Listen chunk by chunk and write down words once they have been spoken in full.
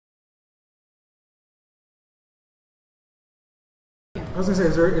I was going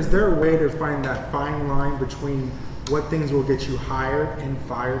to say, is there a way to find that fine line between what things will get you hired and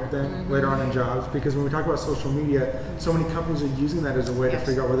fired then later on in jobs? Because when we talk about social media, so many companies are using that as a way to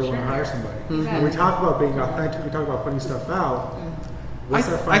figure out whether they want to hire somebody. When we talk about being authentic, we talk about putting stuff out. What's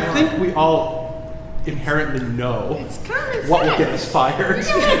that fine line? I think we all inherently know what will get us fired.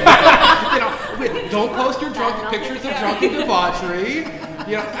 Don't post your pictures of drunken debauchery.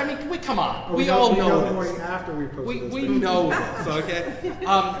 I mean, come on. We all know this. After we post we know this, okay?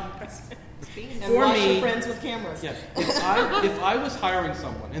 And watch your friends with cameras. Yes. If I was hiring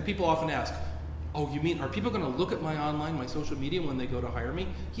someone, and people often ask, oh, you mean, are people going to look at my social media when they go to hire me?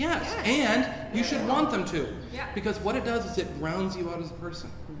 Yes. And you should want them to. Yeah. Because what it does is it rounds you out as a person.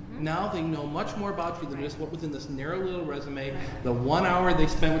 Now they know much more about you than just what was in this narrow little resume, the 1 hour they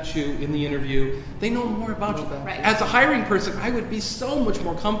spent with you in the interview. They know more about you. Right. As a hiring person, I would be so much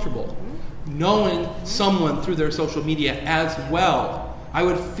more comfortable knowing someone through their social media as well. I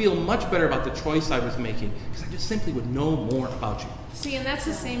would feel much better about the choice I was making because I just simply would know more about you. See, and that's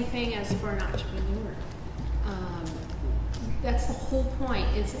the same thing as for an entrepreneur. That's the whole point,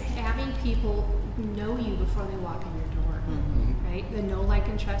 is having people know you before they walk in your door, right? The know, like,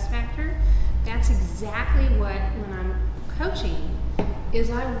 and trust factor. That's exactly what, when I'm coaching,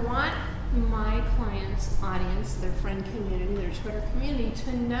 is I want my clients' audience, their friend community, their Twitter community,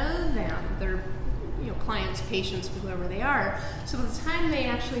 to know them, their clients, patients, whoever they are. So by the time they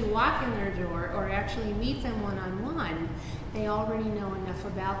actually walk in their door or actually meet them one-on-one, they already know enough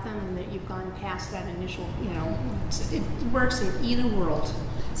about them and that you've gone past that initial, it works in either world.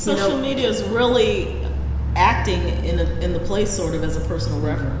 Social media is really acting in the place sort of as a personal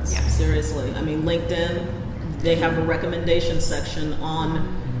reference. Yeah. Seriously. I mean, LinkedIn, they have a recommendation section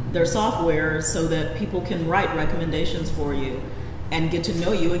on their software so that people can write recommendations for you and get to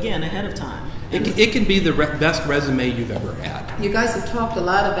know you again ahead of time. It can be the best resume you've ever had. You guys have talked a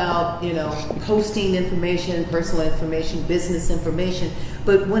lot about, posting information, personal information, business information,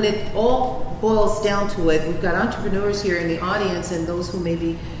 but when it all boils down to it, we've got entrepreneurs here in the audience and those who may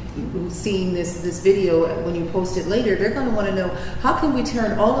be seeing this video when you post it later, they're going to want to know, how can we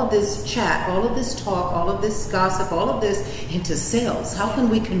turn all of this chat, all of this talk, all of this gossip, all of this into sales? How can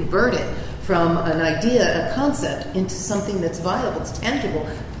we convert it from an idea, a concept, into something that's viable, it's tangible,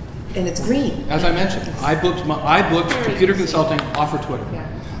 and it's green? As I mentioned, I booked computer consulting off of Twitter. Yeah.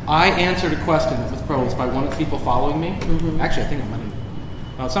 I answered a question that was posed by one of the people following me. Actually, I think it might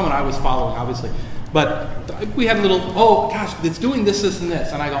have someone I was following, obviously. But we had a little, oh gosh, it's doing this, this, and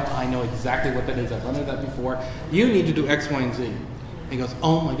this. And I go, I know exactly what that is. I've run into that before. You need to do X, Y, and Z. And he goes,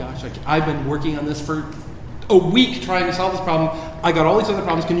 oh my gosh, I've been working on this for a week trying to solve this problem. I got all these other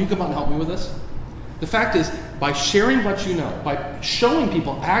problems. Can you come out and help me with this? The fact is, by sharing what you know, by showing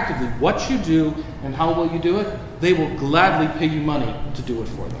people actively what you do and how well you do it, they will gladly pay you money to do it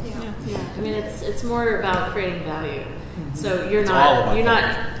for them. Yeah. I mean, it's more about creating value. So you're not.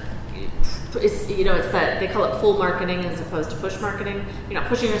 It's that they call it pull marketing as opposed to push marketing. You're not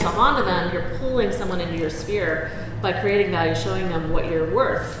pushing yourself onto them. You're pulling someone into your sphere by creating value, showing them what you're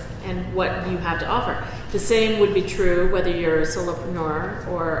worth and what you have to offer. The same would be true whether you're a solopreneur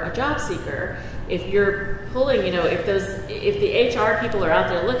or a job seeker. If you're pulling, if the HR people are out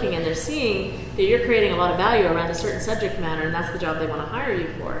there looking and they're seeing that you're creating a lot of value around a certain subject matter and that's the job they want to hire you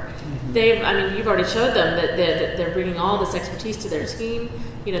for, you've already showed them that they're bringing all this expertise to their team,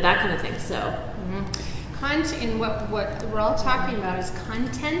 that kind of thing. So, content, and what we're all talking about is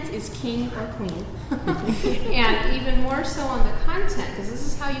content is king or queen, and even more so on the content, because this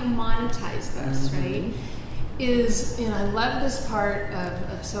is how you monetize this, right? And I love this part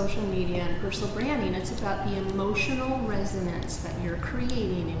of social media and personal branding. It's about the emotional resonance that you're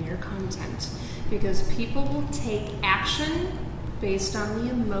creating in your content, because people will take action based on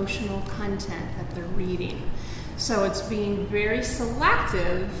the emotional content that they're reading. So it's being very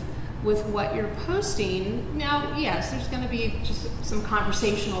selective with what you're posting. Now, yes, there's going to be just some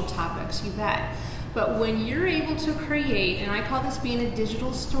conversational topics, you bet. But when you're able to create, and I call this being a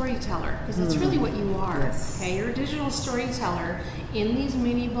digital storyteller, because that's really what you are. Yes. Okay, you're a digital storyteller in these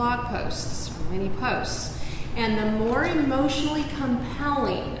mini blog posts, or mini posts. And the more emotionally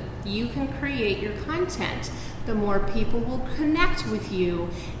compelling you can create your content, the more people will connect with you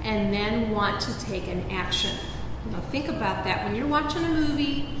and then want to take an action. Now think about that. When you're watching a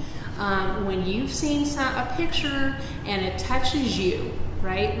movie, when you've seen a picture and it touches you,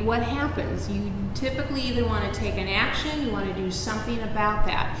 right? What happens? You typically either want to take an action, you want to do something about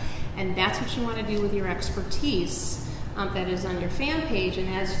that. And that's what you want to do with your expertise that is on your fan page. And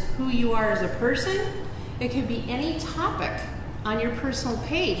as who you are as a person, it could be any topic on your personal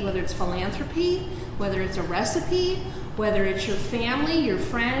page, whether it's philanthropy, whether it's a recipe, whether it's your family, your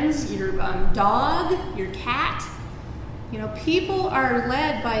friends, your dog, your cat. You know, people are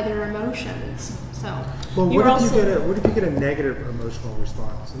led by their emotions. So, well, what if you get a negative emotional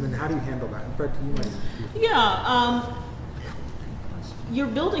response, and then how do you handle that? In fact, you might. Yeah, you're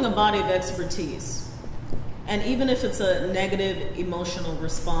building a body of expertise, and even if it's a negative emotional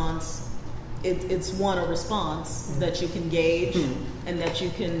response, it's a response that you can gauge and that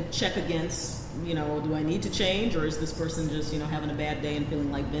you can check against. You know, do I need to change, or is this person just, you know, having a bad day and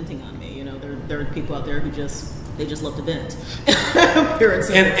feeling like venting on me? You know, there are people out there who just love to vent.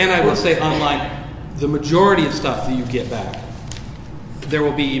 and I will say online, the majority of stuff that you get back, there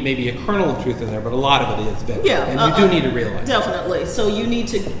will be maybe a kernel of truth in there, but a lot of it is venting. Yeah, and you do need to realize definitely. So you need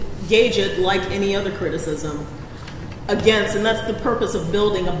to gauge it like any other criticism against, and that's the purpose of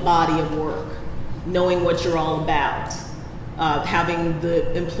building a body of work, knowing what you're all about. Having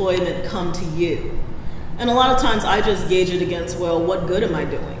the employment come to you. And a lot of times I just gauge it against, well, what good am I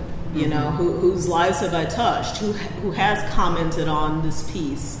doing? You know, whose lives have I touched? Who has commented on this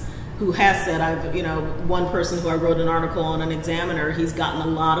piece? Who has said, one person who I wrote an article on an Examiner, he's gotten a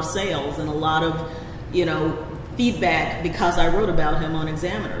lot of sales and a lot of, feedback because I wrote about him on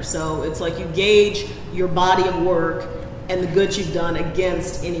Examiner. So it's like you gauge your body of work and the good you've done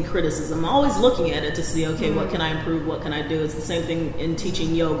against any criticism. I'm always looking at it to see, okay, what can I improve? What can I do? It's the same thing in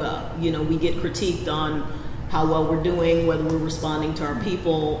teaching yoga. You know, we get critiqued on how well we're doing, whether we're responding to our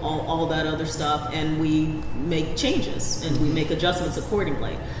people, all that other stuff, and we make changes and we make adjustments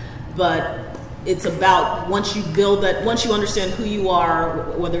accordingly. But it's about once you build that, once you understand who you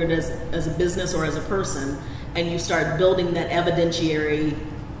are, whether it is as a business or as a person, and you start building that evidentiary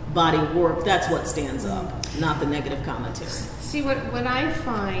body of work, that's what stands up, not the negative commentary. See, what I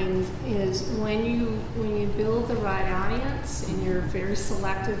find is when you build the right audience and you're very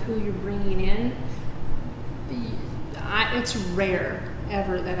selective who you're bringing in, it's rare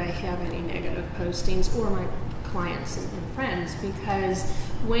ever that I have any negative postings or my clients and friends, because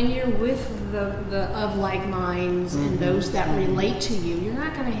when you're with the of like minds and those that relate to you, you're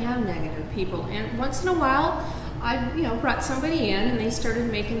not going to have negative people. And once in a while, I brought somebody in and they started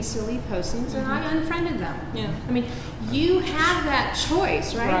making silly postings and I unfriended them. Yeah. I mean, you have that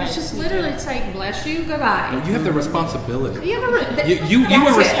choice, right? It's just literally, it's like, bless you, goodbye. You have the responsibility. You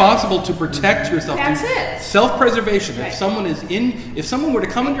are responsible to protect yourself. That's it. Self-preservation. Right. If someone were to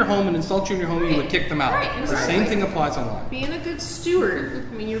come in your home and insult you in your home, you would kick them out. Right, exactly. The same thing applies online. Being a good steward.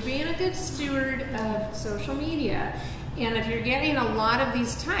 I mean, you're being a good steward of social media. And if you're getting a lot of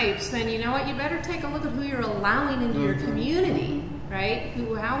these types, then you know what? You better take a look at who you're allowing into your community, right?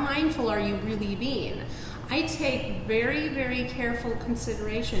 How mindful are you really being? I take very, very careful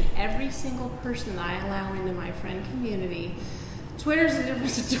consideration every single person that I allow into my friend community. Twitter's a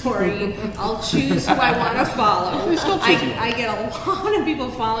different story. I'll choose who I want to follow. I get a lot of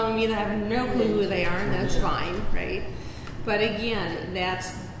people following me that have no clue who they are, and that's fine, right? But again,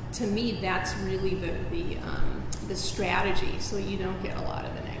 to me, that's really the strategy, so you don't get a lot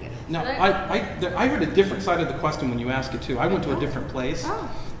of the negative. Now, I heard a different side of the question when you asked it too. I went to a different place. Oh.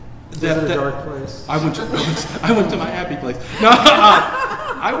 That dark place. I went to my happy place. No,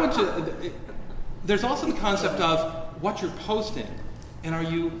 I went to. There's also the concept of what you're posting, and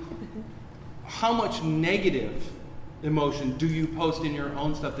how much negative emotion do you post in your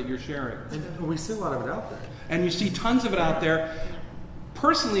own stuff that you're sharing? And we see a lot of it out there. And you see tons of it out there.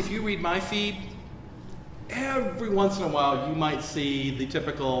 Personally, if you read my feed, every once in a while you might see the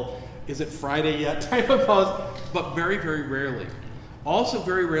typical, is it Friday yet type of post, but very, very rarely. Also,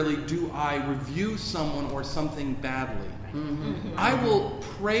 very rarely do I review someone or something badly. I will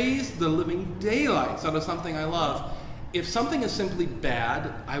praise the living daylights out of something I love. If something is simply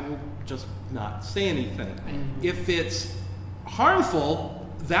bad, I will just not say anything. If it's harmful,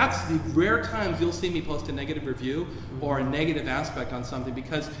 that's the rare times you'll see me post a negative review or a negative aspect on something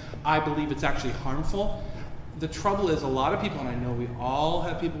because I believe it's actually harmful. The trouble is a lot of people, and I know we all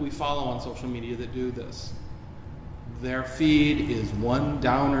have people we follow on social media that do this. Their feed is one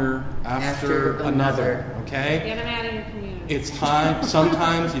downer after another, okay? Get them out of your community. It's time,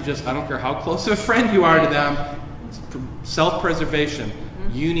 sometimes you just, I don't care how close of a friend you are to them, self-preservation.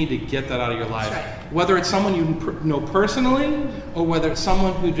 You need to get that out of your life. That's right. Whether it's someone you know personally or whether it's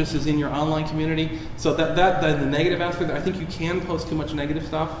someone who just is in your online community. So that the negative aspect, I think you can post too much negative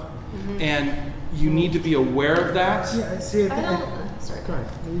stuff. And you need to be aware of that. Yeah, see, Sorry. Go ahead.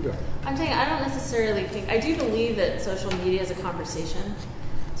 There you go. I'm saying I don't necessarily think, I do believe that social media is a conversation.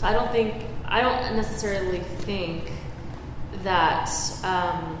 So I don't necessarily think that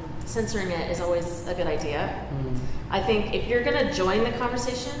censoring it is always a good idea. I think if you're going to join the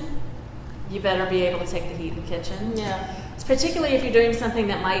conversation, you better be able to take the heat in the kitchen. Yeah. Particularly if you're doing something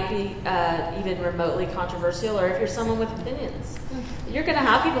that might be even remotely controversial, or if you're someone with opinions. You're going to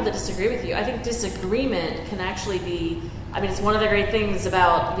have people that disagree with you. I think disagreement can actually be, I mean, it's one of the great things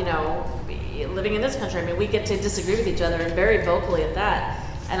about, you know, living in this country. I mean, we get to disagree with each other, and very vocally at that.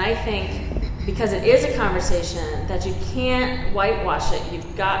 And I think because it is a conversation that you can't whitewash it,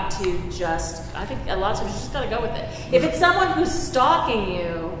 you've got to just, I think a lot of times you just got to go with it. If it's someone who's stalking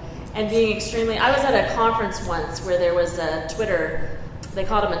you and being extremely, I was at a conference once where there was a Twitter, they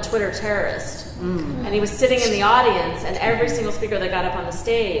called him a Twitter terrorist. And he was sitting in the audience, and every single speaker that got up on the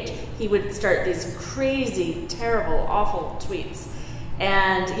stage, he would start these crazy, terrible, awful tweets.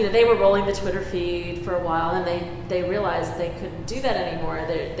 And you know, they were rolling the Twitter feed for a while, and they realized they couldn't do that anymore.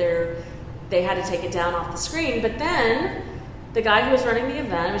 They had to take it down off the screen. But then the guy who was running the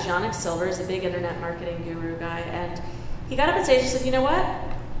event was Yannick Silver, is a big internet marketing guru guy, and he got up on stage and said, "You know what?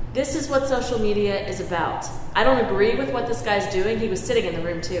 This is what social media is about. I don't agree with what this guy's doing." He was sitting in the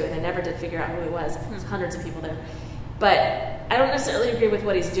room too, and they never did figure out who he was. There's hundreds of people there. But I don't necessarily agree with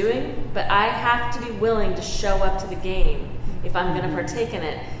what he's doing, but I have to be willing to show up to the game if I'm going to partake in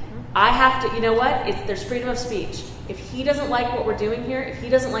it. I have to, you know what? There's freedom of speech. If he doesn't like what we're doing here, if he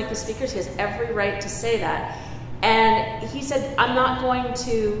doesn't like the speakers, he has every right to say that. And he said, I'm not going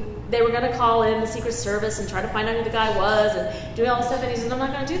to, they were going to call in the Secret Service and try to find out who the guy was and do all this stuff. And he said, I'm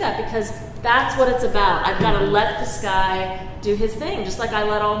not going to do that because that's what it's about. I've got to let this guy do his thing, just like I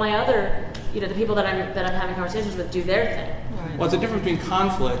let all my other, you know, the people that I'm having conversations with do their thing. Well, it's a difference between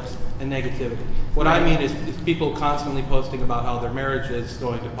conflict and negativity. What I mean is people constantly posting about how their marriage is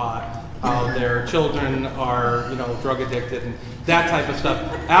going to pot, how their children are, you know, drug addicted, and that type of stuff.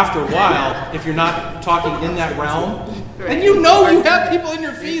 After a while, if you're not talking in that realm, and you know you have people in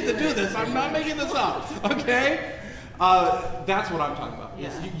your feed that do this, I'm not making this up, okay? That's what I'm talking about.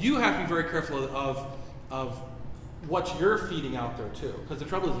 Yeah. You have to be very careful of what you're feeding out there too, because the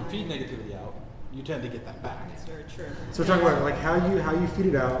trouble is you feed negativity out, you tend to get that back. That's very true. So we're talking about like how you feed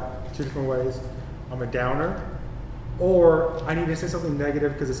it out, two different ways. I'm a downer, or I need to say something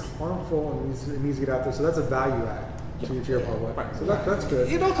negative because it's harmful and it needs to get out there. So that's a value add to your public. Right. So that's good.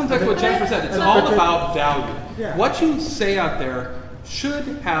 It all comes back to what Jennifer said. It's all about value. Yeah. What you say out there should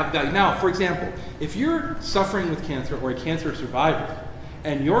have value. Now, for example, if you're suffering with cancer or a cancer survivor,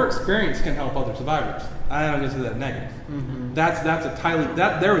 and your experience can help other survivors, I don't consider that negative. Mm-hmm.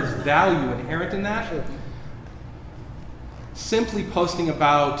 There is value inherent in that. Sure. Simply posting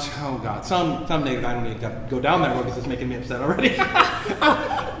about, some negative, I don't need to go down that road because it's making me upset already.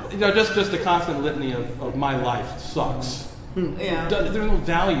 You know, just a constant litany of my life sucks. Yeah. There's no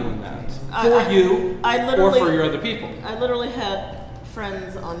value in that for you or for your other people. I literally had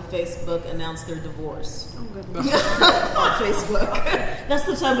friends on Facebook announce their divorce. Oh, goodness. On Facebook. That's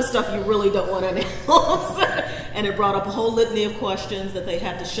the type of stuff you really don't want to announce. And it brought up a whole litany of questions that they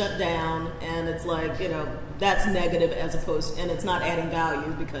had to shut down. And it's like, you know, that's negative as opposed, and it's not adding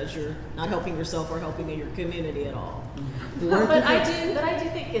value because you're not helping yourself or helping your community at all. But I do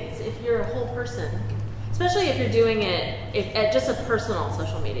think it's, if you're a whole person, especially if you're doing it at just a personal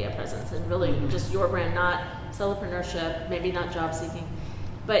social media presence and really just your brand, not solopreneurship, maybe not job seeking,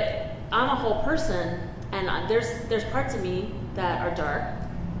 but I'm a whole person, and there's parts of me that are dark,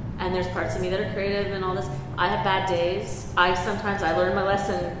 and there's parts of me that are creative and all this. I have bad days. Sometimes I learned my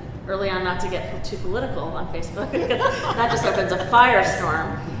lesson early on not to get too political on Facebook. That just opens a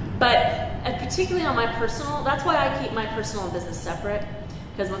firestorm. But particularly on my personal, that's why I keep my personal and business separate.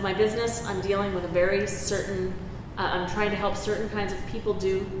 Because with my business, I'm dealing with a very certain, I'm trying to help certain kinds of people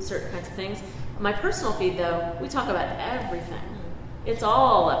do certain kinds of things. On my personal feed, though, we talk about everything. It's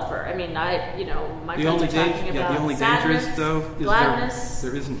all up for, my friends are talking about the only sadness, danger is, though, is gladness.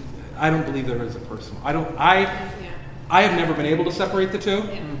 there isn't, I don't believe there is a personal. I have never been able to separate the two.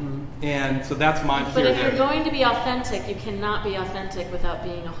 Yeah. And so that's my fear. But if you're going to be authentic, you cannot be authentic without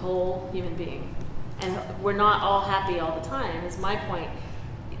being a whole human being. And we're not all happy all the time, is my point.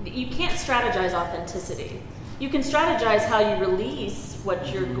 You can't strategize authenticity. You can strategize how you release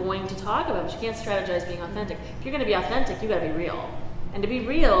what you're going to talk about, but you can't strategize being authentic. If you're going to be authentic, you've got to be real. And to be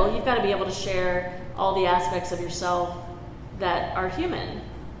real, you've got to be able to share all the aspects of yourself that are human.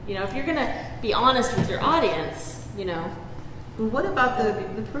 You know, if you're going to be honest with your audience, you know. What about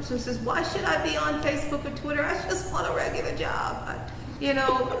the person who says, why should I be on Facebook or Twitter? I just want a regular job.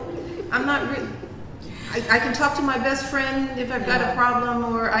 I'm not really... I can talk to my best friend if I've got a problem,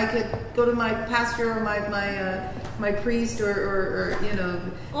 or I could go to my pastor or my priest, or you know.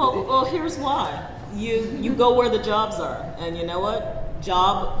 Well, here's why. You go where the jobs are, and you know what?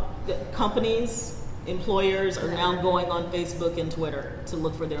 Companies Employers are now going on Facebook and Twitter to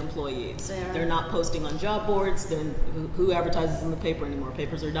look for their employees. They're not posting on job boards. Who advertises in the paper anymore?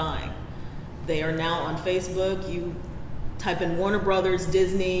 Papers are dying. They are now on Facebook. You type in Warner Brothers,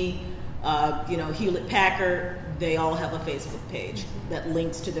 Disney, Hewlett Packard. They all have a Facebook page that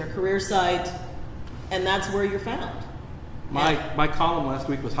links to their career site, and that's where you're found. My column last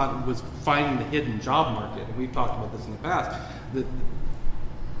week was finding the hidden job market, and we've talked about this in the past.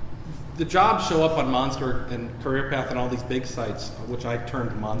 The jobs show up on Monster and Career Path and all these big sites, which I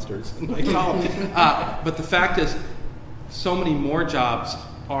termed monsters in my column. But the fact is, so many more jobs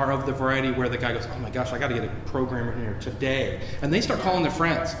are of the variety where the guy goes, oh my gosh, I got to get a programmer in here today. And they start calling their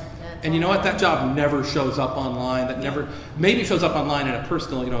friends. And you know what? That job never shows up online. That never, maybe shows up online in a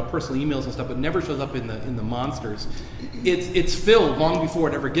personal emails and stuff, but never shows up in the monsters. It's filled long before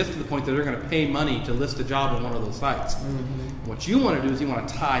it ever gets to the point that they're going to pay money to list a job on one of those sites. Mm-hmm. What you want to do is you want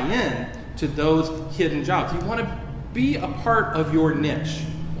to tie in to those hidden jobs. You want to be a part of your niche.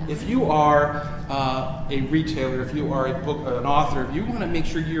 If you are a retailer, if you are an author, you want to make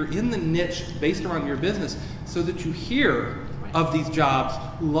sure you're in the niche based around your business so that you hear of these jobs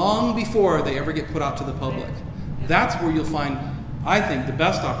long before they ever get put out to the public. That's where you'll find, I think, the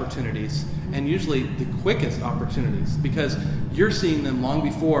best opportunities and usually the quickest opportunities because you're seeing them long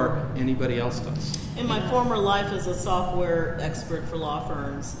before anybody else does. In my former life as a software expert for law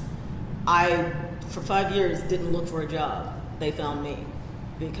firms, I, for 5 years, didn't look for a job. They found me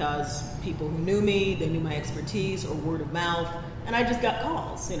because people who knew me, they knew my expertise or word of mouth, and I just got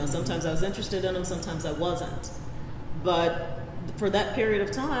calls. Sometimes I was interested in them, sometimes I wasn't. But for that period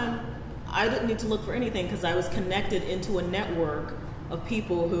of time, I didn't need to look for anything because I was connected into a network of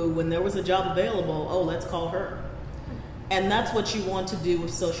people who, when there was a job available, oh, let's call her. And that's what you want to do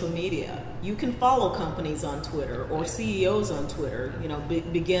with social media. You can follow companies on Twitter or CEOs on Twitter,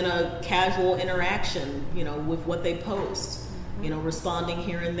 begin a casual interaction, with what they post, responding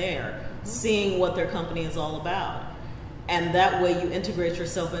here and there, seeing what their company is all about. And that way you integrate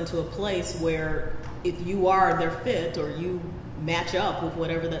yourself into a place where if you are their fit or you match up with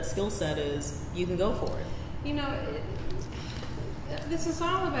whatever that skill set is, you can go for it. This is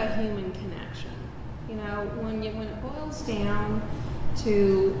all about human connection. When it boils down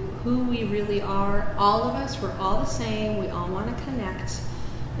to who we really are, all of us, we're all the same. We all want to connect.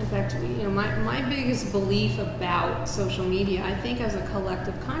 In fact, my biggest belief about social media, I think as a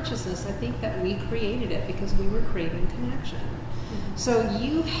collective consciousness, I think that we created it because we were craving connection. Mm-hmm. So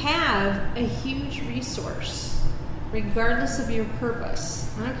you have a huge resource, regardless of your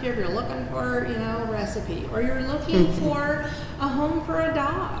purpose. I don't care if you're looking for, a recipe, or you're looking for a home for a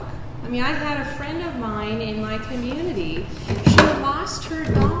dog. I mean, I had a friend of mine in my community. She lost her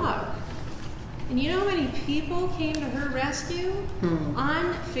dog. And you know how many people came to her rescue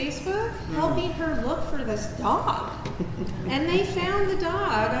on Facebook, helping her look for this dog? And they found the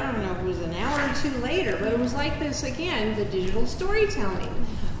dog, I don't know if it was an hour or two later, but it was like this again, the digital storytelling.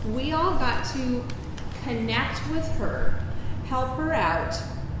 We all got to connect with her, help her out,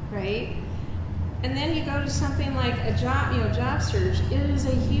 right? And then you go to something like a job search. It is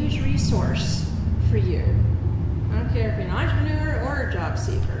a huge resource for you. I don't care if you're an entrepreneur or a job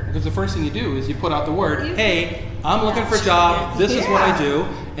seeker. Because the first thing you do is you put out the word, hey, I'm looking for a job, this is what I do.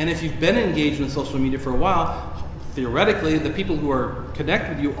 And if you've been engaged in social media for a while, theoretically, the people who are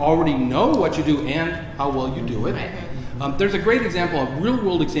connected with you already know what you do and how well you do it. Right. There's a great example, a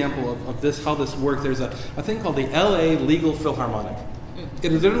real-world example of this, how this works. There's a thing called the LA Legal Philharmonic.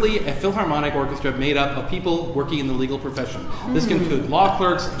 It is literally a philharmonic orchestra made up of people working in the legal profession. This can include law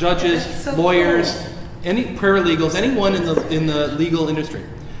clerks, judges, lawyers, any paralegals, anyone in the legal industry.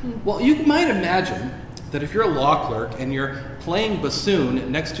 Well, you might imagine that if you're a law clerk and you're playing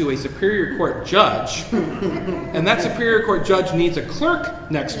bassoon next to a Superior Court judge, and that Superior Court judge needs a clerk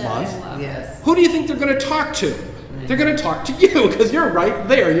next month, who do you think they're going to talk to? They're going to talk to you because you're right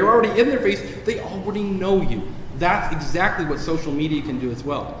there. You're already in their face. They already know you. That's exactly what social media can do as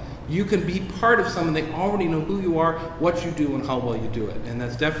well. You can be part of something. They already know who you are, what you do, and how well you do it. And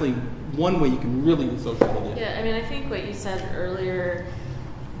that's definitely one way you can really use social media. Yeah, I mean, I think what you said earlier,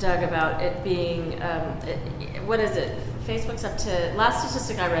 Doug, about it being, what is it? Facebook's up to, last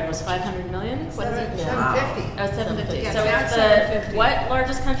statistic I read was 500 million? What is it? 750. Oh, 750. Yeah, so it's the, what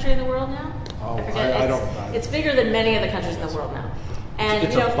largest country in the world now? Oh, I forget. It's bigger than many of the countries in the world now. And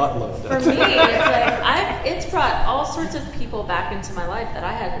it's a buttload. For me, it's like it's brought all sorts of people back into my life that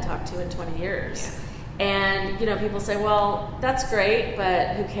I hadn't talked to in 20 years. And people say, "Well, that's great,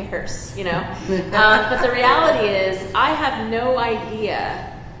 but who cares?" But the reality is, I have no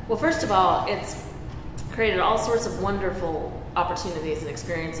idea. Well, first of all, it's created all sorts of wonderful opportunities and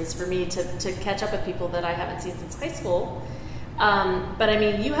experiences for me to catch up with people that I haven't seen since high school. But I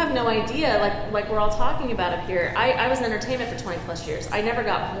mean, you have no idea, like we're all talking about up here. I was in entertainment for 20 plus years. I never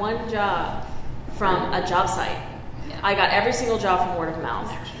got one job from a job site. I got every single job from word of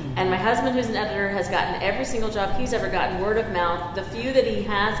mouth. And my husband, who's an editor, has gotten every single job he's ever gotten word of mouth. The few that he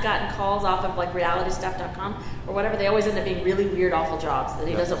has gotten calls off of like realitystuff.com or whatever, they always end up being really weird, awful jobs that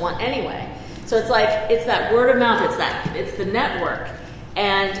he doesn't want anyway. So it's like, it's that word of mouth, it's the network.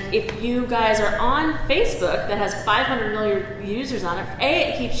 And if you guys are on Facebook that has 500 million users on it,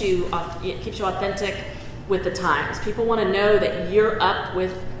 it keeps you authentic with the times. People want to know that you're up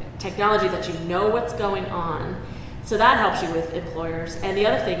with technology, that you know what's going on. So that helps you with employers. And the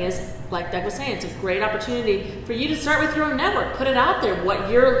other thing is, like Doug was saying, it's a great opportunity for you to start with your own network. Put it out there. What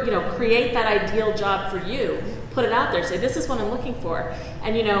you're, create that ideal job for you. Put it out there. Say, this is what I'm looking for.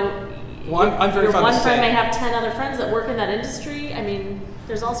 And I'm very fond one of friend saying, may have 10 other friends that work in that industry. I mean,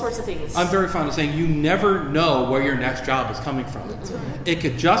 there's all sorts of things. I'm very fond of saying you never know where your next job is coming from. That's right. It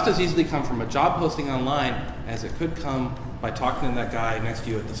could just as easily come from a job posting online as it could come by talking to that guy next to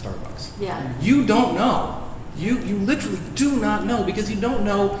you at the Starbucks. Yeah. You don't know. You literally do not know, because you don't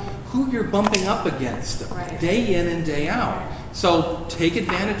know who you're bumping up against day in and day out. So take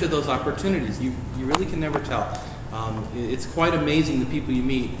advantage of those opportunities. You really can never tell. It's quite amazing the people you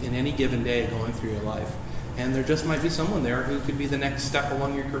meet in any given day going through your life. And there just might be someone there who could be the next step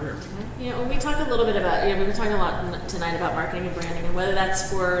along your career. When we talk a little bit about, we've been talking a lot tonight about marketing and branding, and whether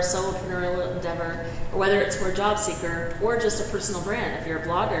that's for a solopreneurial endeavor, or whether it's for a job seeker, or just a personal brand. If you're a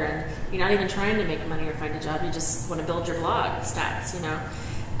blogger and you're not even trying to make money or find a job, you just want to build your blog stats, in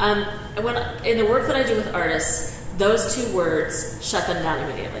the work that I do with artists, those two words shut them down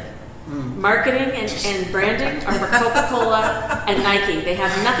immediately. Marketing and branding are for Coca-Cola and Nike. They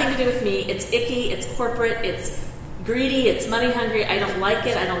have nothing to do with me. It's icky, it's corporate, it's greedy, it's money hungry. I don't like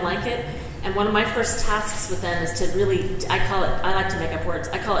it. And one of my first tasks with them is to really, I like to make up words,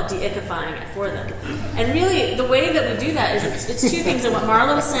 I call it de-ickifying it for them. And really, the way that we do that is it's two things. And what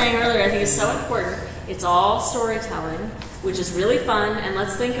Marla was saying earlier I think is so important. It's all storytelling, which is really fun, and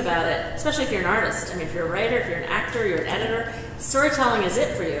let's think about it, especially if you're an artist. I mean, if you're a writer, if you're an actor, you're an editor, storytelling is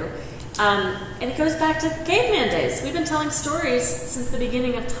it for you. And it goes back to caveman days. We've been telling stories since the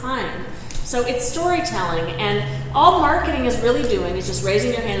beginning of time. So it's storytelling, and all marketing is really doing is just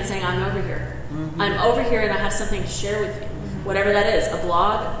raising your hand and saying, I'm over here. I'm over here and I have something to share with you. Whatever that is, a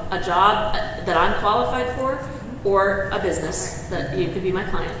blog, a job that I'm qualified for, or a business that you could be my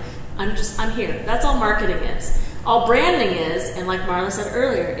client. I'm here. That's all marketing is. All branding is, and like Marla said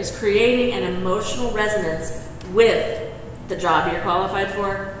earlier, is creating an emotional resonance with the job you're qualified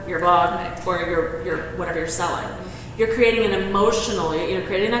for, your blog, or your whatever you're selling. You're creating an emotional, you're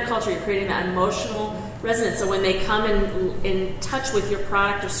creating that culture, you're creating that emotional resonance. So when they come in touch with your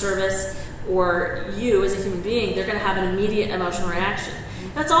product or service, or you as a human being, they're going to have an immediate emotional reaction.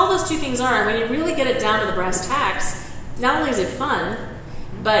 That's all those two things are. And when you really get it down to the brass tacks, not only is it fun,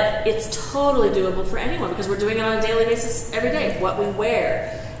 but it's totally doable for anyone, because we're doing it on a daily basis every day. What we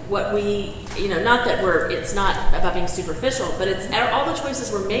wear, what we, not that it's not about being superficial, but it's all the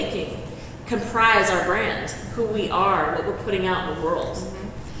choices we're making comprise our brand, who we are, what we're putting out in the world.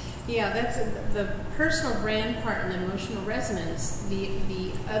 Yeah, that's the personal brand part and emotional resonance.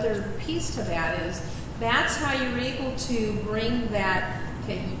 The other piece to that is that's how you're able to bring that,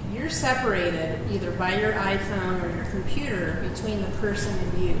 okay, you're separated either by your iPhone or your computer between the person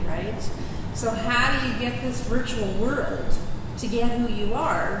and you, right? So how do you get this virtual world to get who you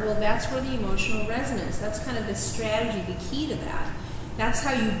are? Well, that's where the emotional resonance, that's kind of the strategy, the key to that. That's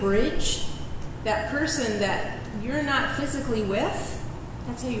how you bridge that person that you're not physically with.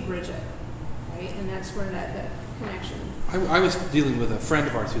 That's how you bridge it, right? And that's where that connection. I was dealing with a friend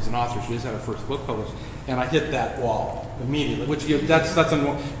of ours who's an author. She just had her first book published, and I hit that wall immediately. Which that's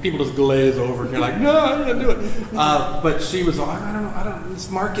people just glaze over, and you're like, no, I can't do it. But she was like, I don't. It's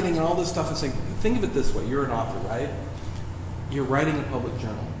marketing and all this stuff. And saying, think of it this way: you're an author, right? You're writing a public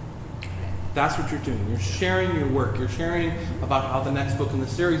journal. That's what you're doing. You're sharing your work. You're sharing about how the next book in the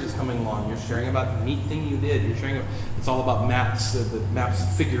series is coming along. You're sharing about the neat thing you did. You're sharing. It's all about maps. The maps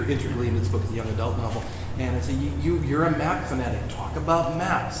figure integrally in this book, the young adult novel. And it's you're a map fanatic. Talk about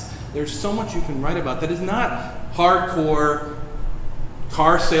maps. There's so much you can write about that is not hardcore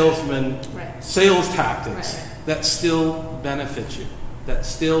car salesman sales tactics that still benefit you, that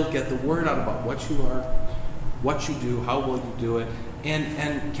still get the word out about what you are, what you do, how well you do it.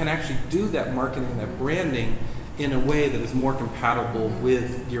 And can actually do that marketing, that branding in a way that is more compatible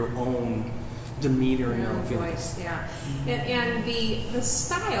with your own demeanor and your own feelings. Voice, yeah. And the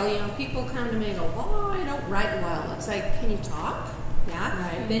style, you know, people come to me and go, "Oh, I don't write well." It's like, can you talk? Yeah.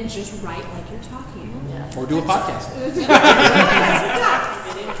 Right. Then just write like you're talking. Yeah. Or do a podcast. I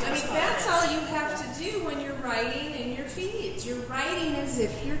mean, that's all you have to do when you're writing in your feeds. You're writing as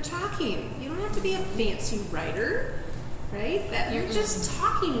if you're talking. You don't have to be a fancy writer, right? That you're just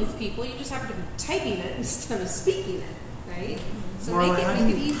talking with people. You just happen to be typing it instead of speaking it, right? So Marla,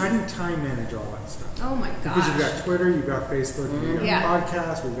 make it easy. how do you time manage all that stuff? Oh my gosh. Because you've got Twitter, you've got Facebook, you've got Yeah.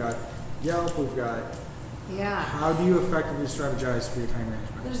 podcasts, we've got Yelp, we've got. Yeah. How do you effectively strategize for your time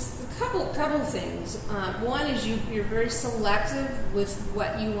management? There's a couple things. One is you're very selective with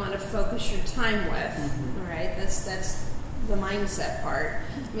what you want to focus your time with. All right, that's the mindset part.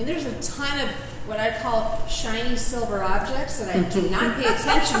 I mean, there's a ton of what I call shiny silver objects that I do not pay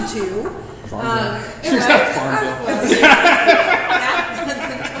attention to. Farmville.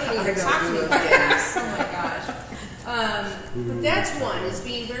 Talk to me about this. Oh my gosh. But that's one, is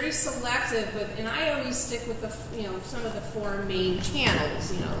being very selective with, and I always stick with some of the four main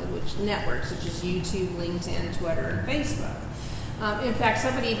channels, which networks, such as YouTube, LinkedIn, Twitter, and Facebook. In fact,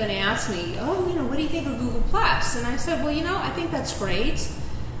 somebody even asked me, what do you think of Google Plus? And I said, well, I think that's great.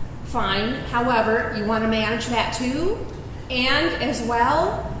 Fine. However, you want to manage that too. And as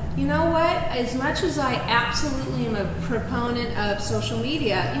well, you know what? As much as I absolutely am a proponent of social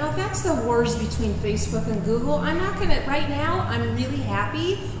media, if that's the wars between Facebook and Google, I'm not going to, right now, I'm really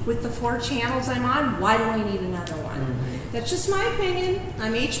happy with the 4 channels I'm on. Why do I need another one? Mm-hmm. That's just my opinion. I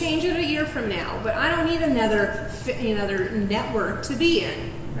may change it a year from now, but I don't need another network to be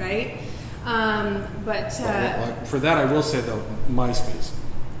in, right? For that, I will say, though, MySpace.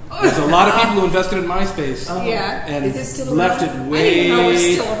 There's a lot of people who invested in MySpace and left it way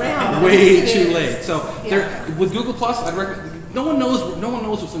too late. So with Google Plus, I'd recommend. No one knows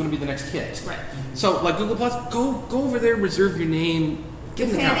what's going to be the next hit. Right. So like Google Plus, go over there, reserve your name, get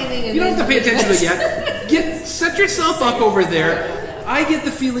an account. You don't have to pay attention to it yet. Set yourself up over there. I get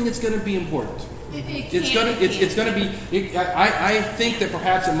the feeling it's going to be important. It's going to be. I think that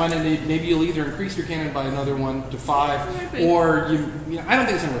perhaps it might. Maybe you'll either increase your canon by another 1 to 5, or I don't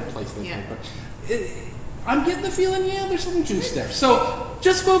think it's going to replace this thing. But I'm getting the feeling, there's some juice there. So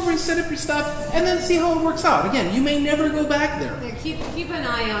just go over and set up your stuff, and then see how it works out. Again, you may never go back there. Keep an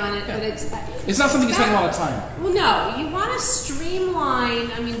eye on it, but it's not something you spend a lot of time. Well, no, you want to streamline.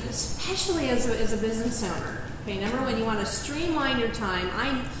 I mean, especially as a business owner. Okay, number one, you want to streamline your time.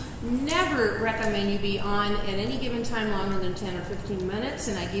 I never recommend you be on at any given time longer than 10 or 15 minutes,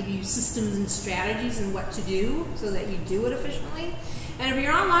 and I give you systems and strategies and what to do so that you do it efficiently. And if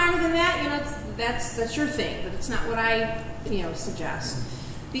you're on longer than that, that's your thing, but it's not what I suggest.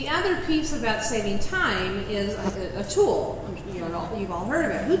 The other piece about saving time is a tool. You've all heard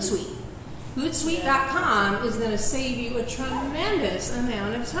of it, Hootsuite. Hootsuite.com is going to save you a tremendous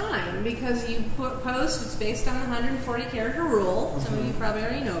amount of time because you post, it's based on the 140 character rule. Some of you probably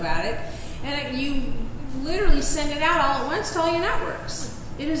already know about it. And you literally send it out all at once to all your networks.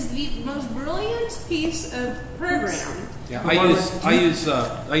 It is the most brilliant piece of program. Yeah, I use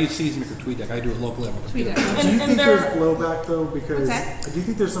SeasonMaker TweetDeck. I do it locally on my computer. Do you think there's blowback though? Because do you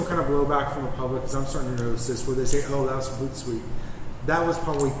think there's some kind of blowback from the public? Because I'm starting to notice this, where they say, "Oh, that was Hootsuite." That was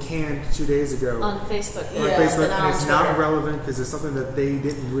probably canned 2 days ago on Facebook. And it's not relevant because it's something that they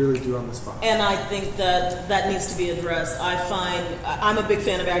didn't really do on the spot. And I think that needs to be addressed. I'm a big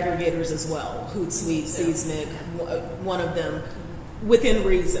fan of aggregators as well. Hootsuite, Seismic, one of them, within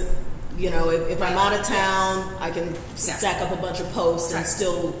reason. If I'm out of town, I can stack up a bunch of posts and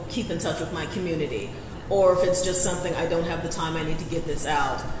still keep in touch with my community. Or if it's just something I don't have the time, I need to get this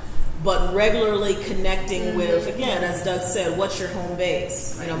out. But regularly connecting with, again, as Doug said, what's your home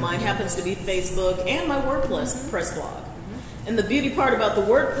base? Mine happens to be Facebook and my WordPress blog. And the beauty part about the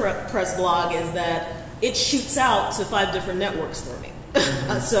WordPress blog is that it shoots out to 5 different networks for me.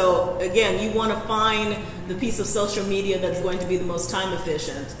 So again, you want to find the piece of social media that's going to be the most time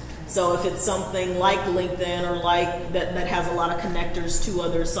efficient. So if it's something like LinkedIn or like that has a lot of connectors to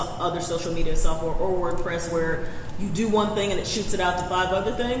other social media software or WordPress where you do one thing and it shoots it out to 5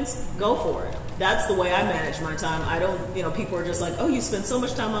 other things, go for it. That's the way I manage my time. I don't, people are just like, oh, you spend so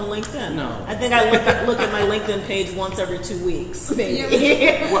much time on LinkedIn. No. I think I look at my LinkedIn page once every 2 weeks, maybe,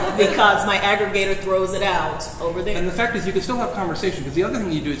 because my aggregator throws it out over there. And the fact is, you can still have conversation, because the other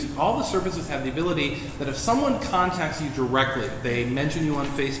thing you do is all the services have the ability that if someone contacts you directly, they mention you on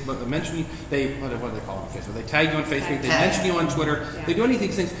Facebook, what do they call it on Facebook? They tag you on Facebook, they mention you on Twitter, they do any of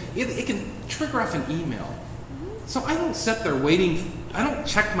these things, it can trigger off an email. So I don't sit there waiting. I don't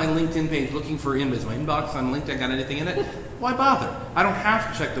check my LinkedIn page looking for is my inbox on LinkedIn got anything in it? Why bother? I don't have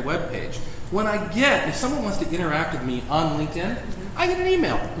to check the web page. When if someone wants to interact with me on LinkedIn, I get an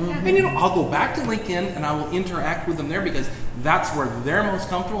email. And I'll go back to LinkedIn and I will interact with them there because that's where they're most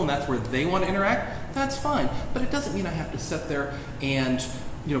comfortable and that's where they want to interact. That's fine. But it doesn't mean I have to sit there and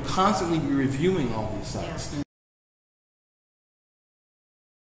constantly be reviewing all these sites.